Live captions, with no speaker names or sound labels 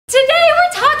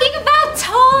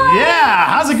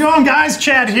going, guys?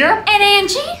 Chad here. And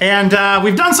Angie. And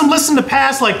we've done some listen to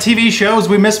past, like TV shows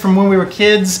we missed from when we were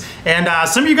kids. And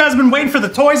some of you guys have been waiting for the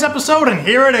toys episode, and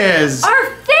here it is. Our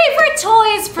favorite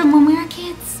toys from when we were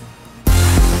kids.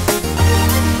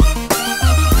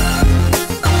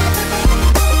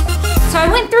 So I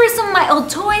went through some of my old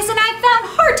toys and I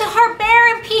found Heart to Heart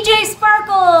Bear and PJ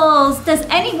Sparkles. Does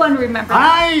anyone remember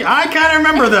that? I kind of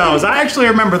remember those. I actually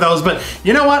remember those, but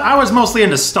you know what? I was mostly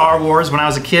into Star Wars when I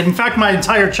was a kid. In fact, my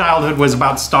entire childhood was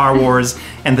about Star Wars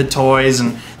and the toys,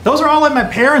 and those are all at my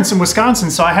parents in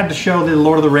Wisconsin, so I had to show the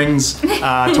Lord of the Rings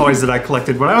toys that I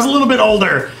collected when I was a little bit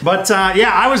older. But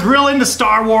yeah, I was real into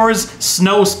Star Wars.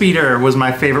 Snow Speeder was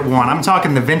my favorite one. I'm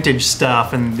talking the vintage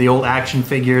stuff and the old action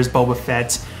figures, Boba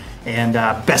Fett, and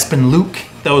Bespin Luke.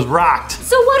 Those rocked.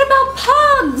 So what about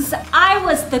Pogs? I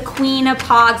was the queen of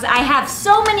Pogs. I have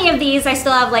so many of these. I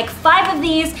still have like 5 of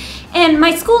these. And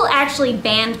my school actually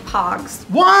banned Pogs.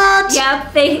 What?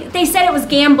 Yep, they said it was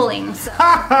gambling. So,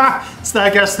 so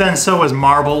I guess then so was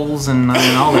marbles and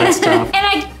all that stuff. And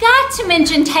I got to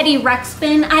mention Teddy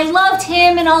Ruxpin. I loved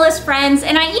him and all his friends.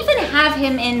 And I even have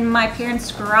him in my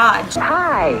parents' garage.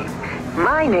 Hi.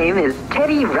 My name is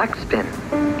Teddy Ruxpin.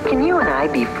 Can you and I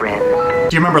be friends?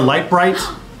 Do you remember Light Bright?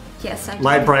 Yes, I do.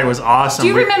 Light Bright was awesome. Do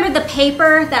you remember the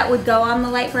paper that would go on the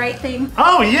Light Bright thing?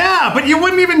 Oh yeah, but you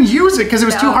wouldn't even use it because it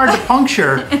was too hard to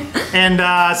puncture.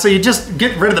 And so you just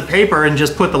get rid of the paper and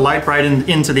just put the Light Bright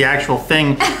into the actual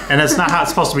thing, and that's not how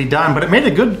it's supposed to be done, but it made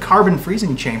a good carbon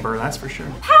freezing chamber, that's for sure.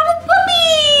 Pound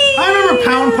Puppies! I remember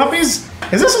Pound Puppies.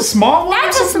 Is this a small one?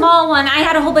 That's a small one. I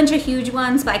had a whole bunch of huge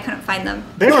ones, but I couldn't find them.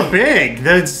 They were big.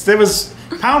 There was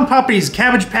Pound Puppies,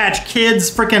 Cabbage Patch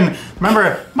Kids, frickin'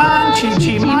 remember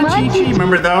Mon-Chi-Chi, Mon-Chi-Chi,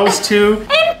 remember those two?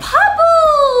 And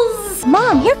Popples!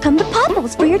 Mom, here come the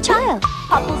Popples for your child.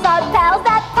 Popples are pals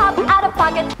that pop out of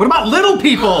pocket. What about Little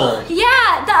People?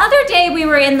 Yeah, the other day we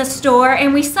were in the store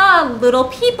and we saw Little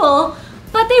People,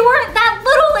 but they weren't that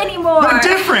little anymore.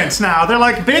 They're different now. They're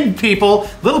like big people.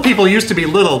 Little people used to be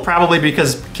little, probably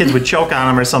because kids would choke on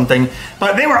them or something.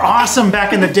 But they were awesome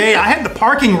back in the day. I had the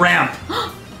parking ramp.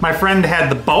 My friend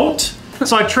had the boat,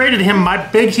 so I traded him my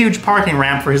big, huge parking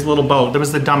ramp for his little boat. That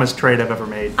was the dumbest trade I've ever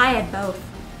made. I had both.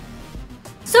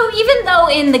 So even though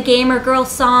in the Gamer Girl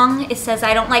song it says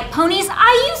I don't like ponies,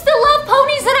 I used to love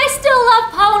ponies and I still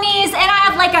love ponies, and I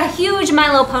have like a huge My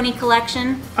Little Pony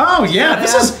collection. Oh yeah,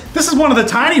 this is one of the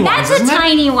tiny ones, That's isn't a it?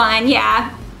 tiny one,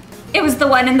 yeah. It was the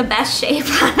one in the best shape.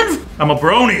 I'm a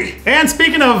brony. And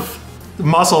speaking of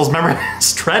muscles, remember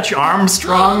Stretch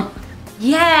Armstrong?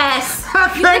 Yes,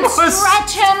 That you thing could was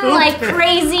stretch him stupid. like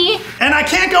crazy. And I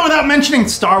can't go without mentioning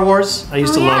Star Wars. I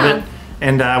used to love it.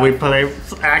 And we play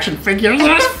action figures. It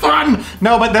was fun.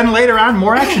 No, but then later on,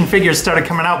 more action figures started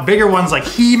coming out. Bigger ones like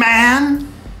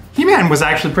He-Man. He-Man was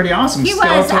actually pretty awesome. He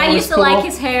was. I used to like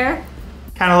his hair.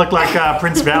 Kind of looked like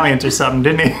Prince Valiant or something,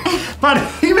 didn't he? But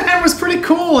He-Man was pretty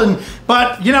cool.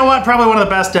 But you know what? Probably one of the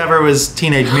best ever was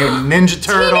Teenage Mutant Ninja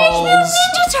Turtles. Teenage Mutant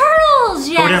Ninja Turtles,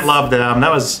 yes. Who didn't love them?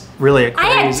 That was really a crazy.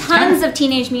 I had tons of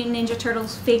Teenage Mutant Ninja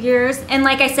Turtles figures, and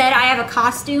like I said, I have a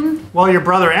costume. Well, your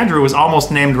brother Andrew was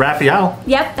almost named Raphael.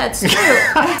 Yep, that's true.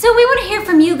 So we want to hear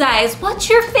from you guys. What's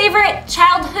your favorite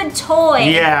childhood toy?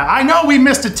 Yeah, I know we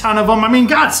missed a ton of them. I mean,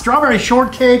 God, Strawberry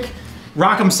Shortcake,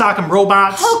 Rock'em Sock'em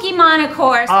Robots. Pokemon, of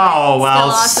course. Oh,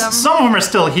 well, still awesome. some of them are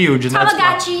still huge. And that's why.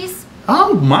 Tamagotchis.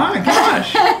 Oh my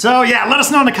gosh. So yeah, let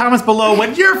us know in the comments below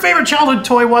what your favorite childhood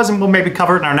toy was, and we'll maybe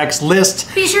cover it in our next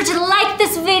list. Be sure to like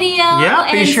this video. Yeah,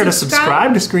 be sure to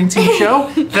subscribe to Screen Team Show.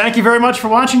 Thank you very much for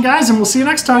watching, guys, and we'll see you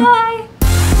next time. Bye.